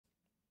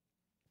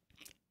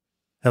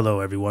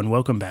Hello everyone,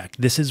 welcome back.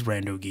 This is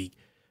RandoGEEK.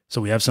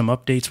 So we have some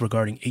updates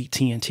regarding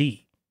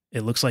AT&T.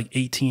 It looks like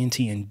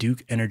AT&T and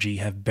Duke Energy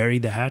have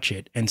buried the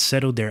hatchet and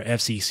settled their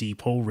FCC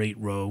poll rate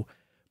row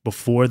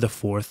before the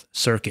Fourth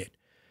Circuit.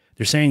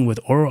 They're saying with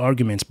oral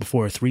arguments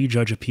before a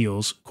three-judge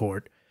appeals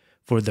court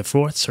for the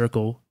Fourth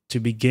Circuit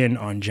to begin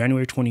on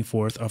January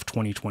 24th of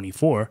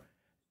 2024,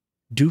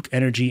 Duke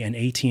Energy and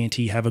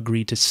AT&T have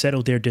agreed to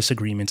settle their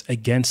disagreements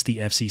against the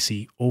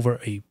FCC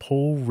over a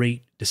poll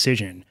rate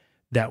decision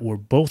that we're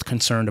both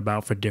concerned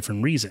about for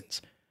different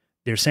reasons.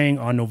 They're saying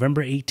on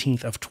November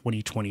 18th of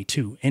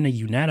 2022, in a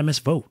unanimous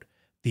vote,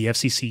 the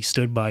FCC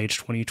stood by its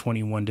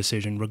 2021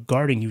 decision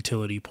regarding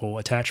utility pole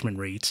attachment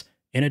rates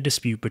in a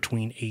dispute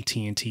between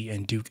AT&T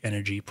and Duke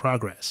Energy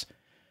Progress,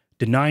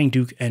 denying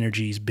Duke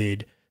Energy's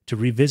bid to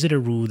revisit a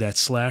rule that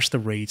slashed the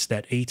rates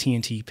that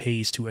AT&T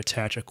pays to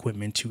attach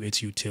equipment to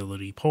its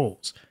utility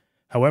poles.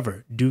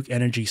 However, Duke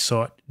Energy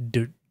sought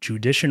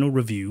judicial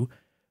review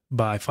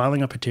by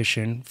filing a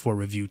petition for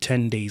review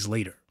 10 days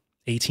later.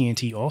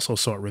 AT&T also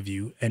sought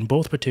review, and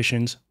both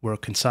petitions were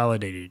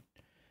consolidated.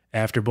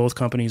 After both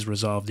companies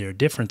resolved their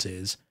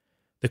differences,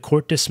 the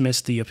court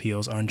dismissed the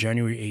appeals on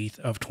January 8th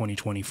of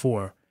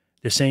 2024.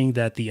 They're saying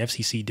that the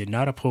FCC did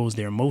not oppose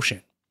their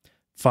motion.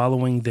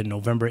 Following the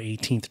November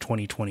 18th,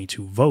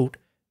 2022 vote,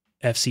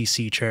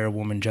 FCC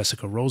Chairwoman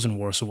Jessica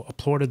Rosenworcel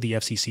applauded the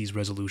FCC's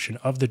resolution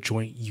of the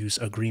Joint Use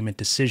Agreement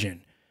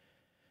decision,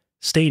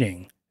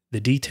 stating, "The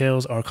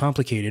details are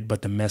complicated,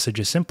 but the message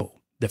is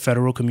simple. The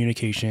Federal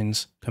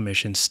Communications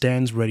Commission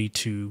stands ready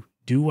to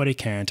do what it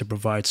can to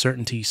provide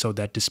certainty so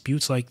that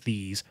disputes like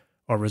these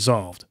are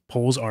resolved,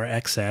 poles are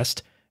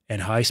accessed,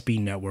 and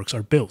high-speed networks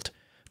are built.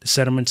 The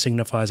settlement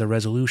signifies a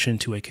resolution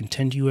to a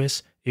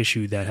contentious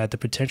issue that had the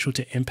potential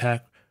to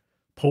impact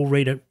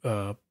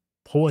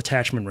pole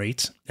attachment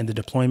rates and the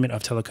deployment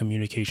of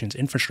telecommunications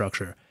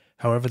infrastructure.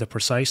 However, the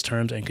precise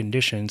terms and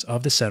conditions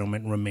of the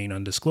settlement remain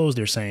undisclosed,"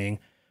 they're saying,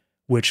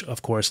 which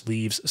of course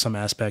leaves some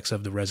aspects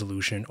of the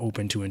resolution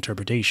open to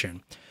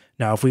interpretation.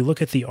 Now, if we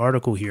look at the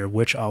article here,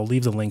 which I'll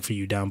leave the link for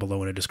you down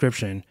below in the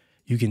description,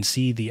 you can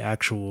see the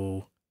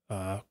actual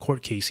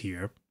court case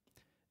here,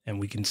 and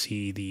we can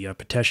see the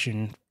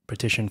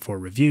petition for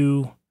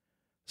review,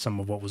 some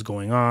of what was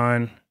going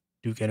on.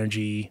 Duke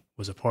Energy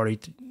was a party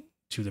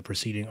to the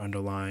preceding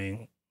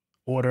underlying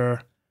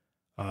order.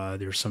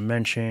 There's some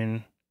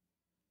mention,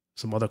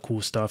 some other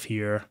cool stuff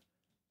here.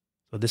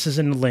 So this is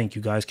in the link.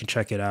 You guys can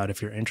check it out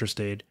if you're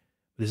interested.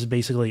 This is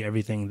basically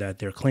everything that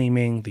they're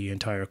claiming, the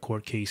entire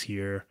court case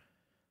here,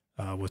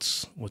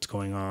 what's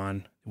going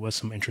on. There was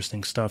some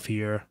interesting stuff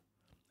here.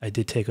 I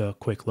did take a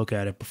quick look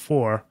at it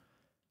before.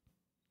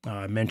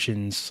 It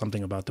mentions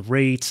something about the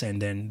rates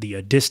and then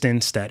the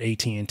distance that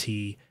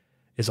AT&T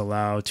is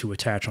allowed to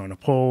attach on a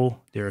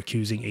pole. They're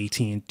accusing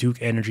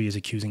Duke Energy is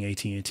accusing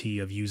AT&T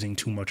of using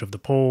too much of the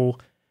pole.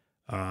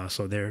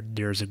 So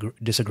there's a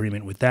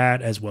disagreement with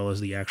that, as well as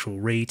the actual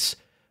rates.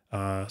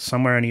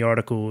 Somewhere in the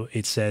article,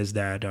 it says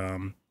that,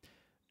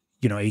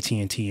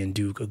 AT&T and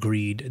Duke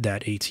agreed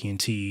that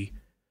AT&T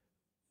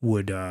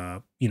would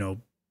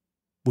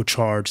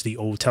charge the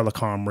old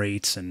telecom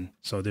rates. And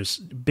so there's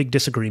big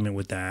disagreement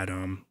with that.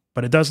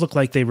 But it does look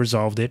like they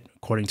resolved it,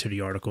 according to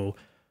the article.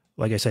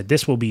 Like I said,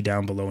 this will be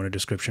down below in the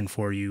description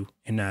for you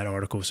in that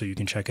article, so you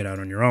can check it out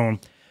on your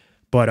own.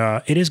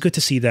 But it is good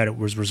to see that it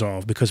was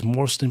resolved, because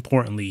most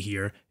importantly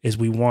here is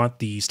we want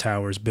these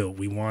towers built.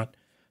 We want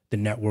the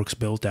networks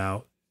built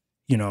out.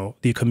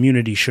 The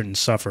community shouldn't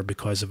suffer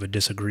because of a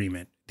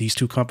disagreement. These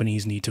two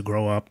companies need to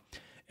grow up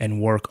and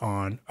work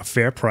on a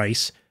fair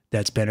price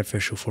that's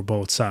beneficial for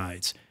both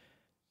sides.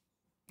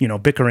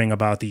 Bickering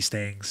about these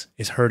things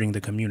is hurting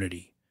the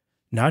community,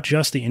 not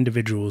just the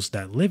individuals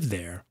that live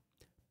there,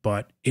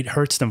 but it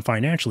hurts them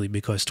financially,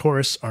 because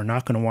tourists are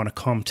not going to want to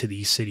come to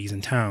these cities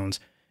and towns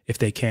if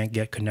they can't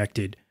get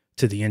connected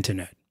to the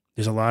internet.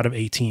 There's a lot of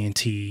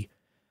AT&T,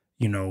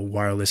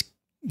 wireless,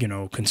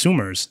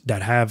 consumers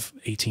that have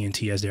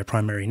AT&T as their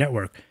primary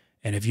network.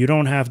 And if you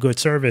don't have good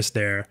service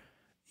there,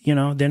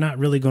 they're not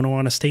really going to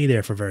want to stay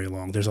there for very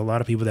long. There's a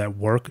lot of people that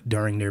work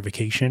during their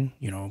vacation,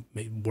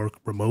 work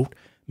remote.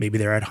 Maybe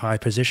they're at high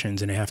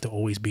positions and they have to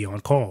always be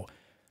on call.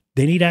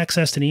 They need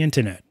access to the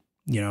internet.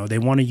 They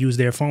want to use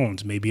their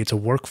phones. Maybe it's a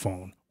work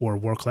phone or a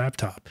work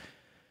laptop.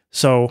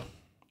 So,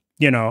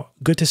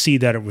 good to see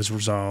that it was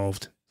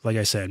resolved. Like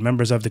I said,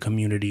 members of the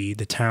community,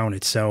 the town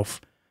itself,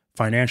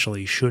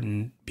 financially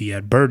shouldn't be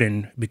at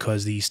burden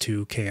because these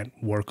two can't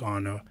work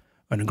on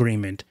an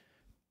agreement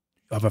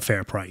of a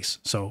fair price.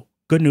 So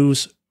good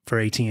news for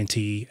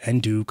AT&T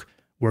and Duke,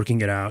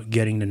 working it out,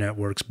 getting the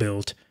networks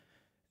built.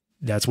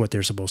 That's what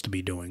they're supposed to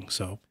be doing.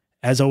 So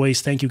as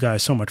always, thank you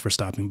guys so much for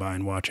stopping by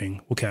and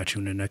watching. We'll catch you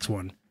in the next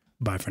one.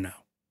 Bye for now.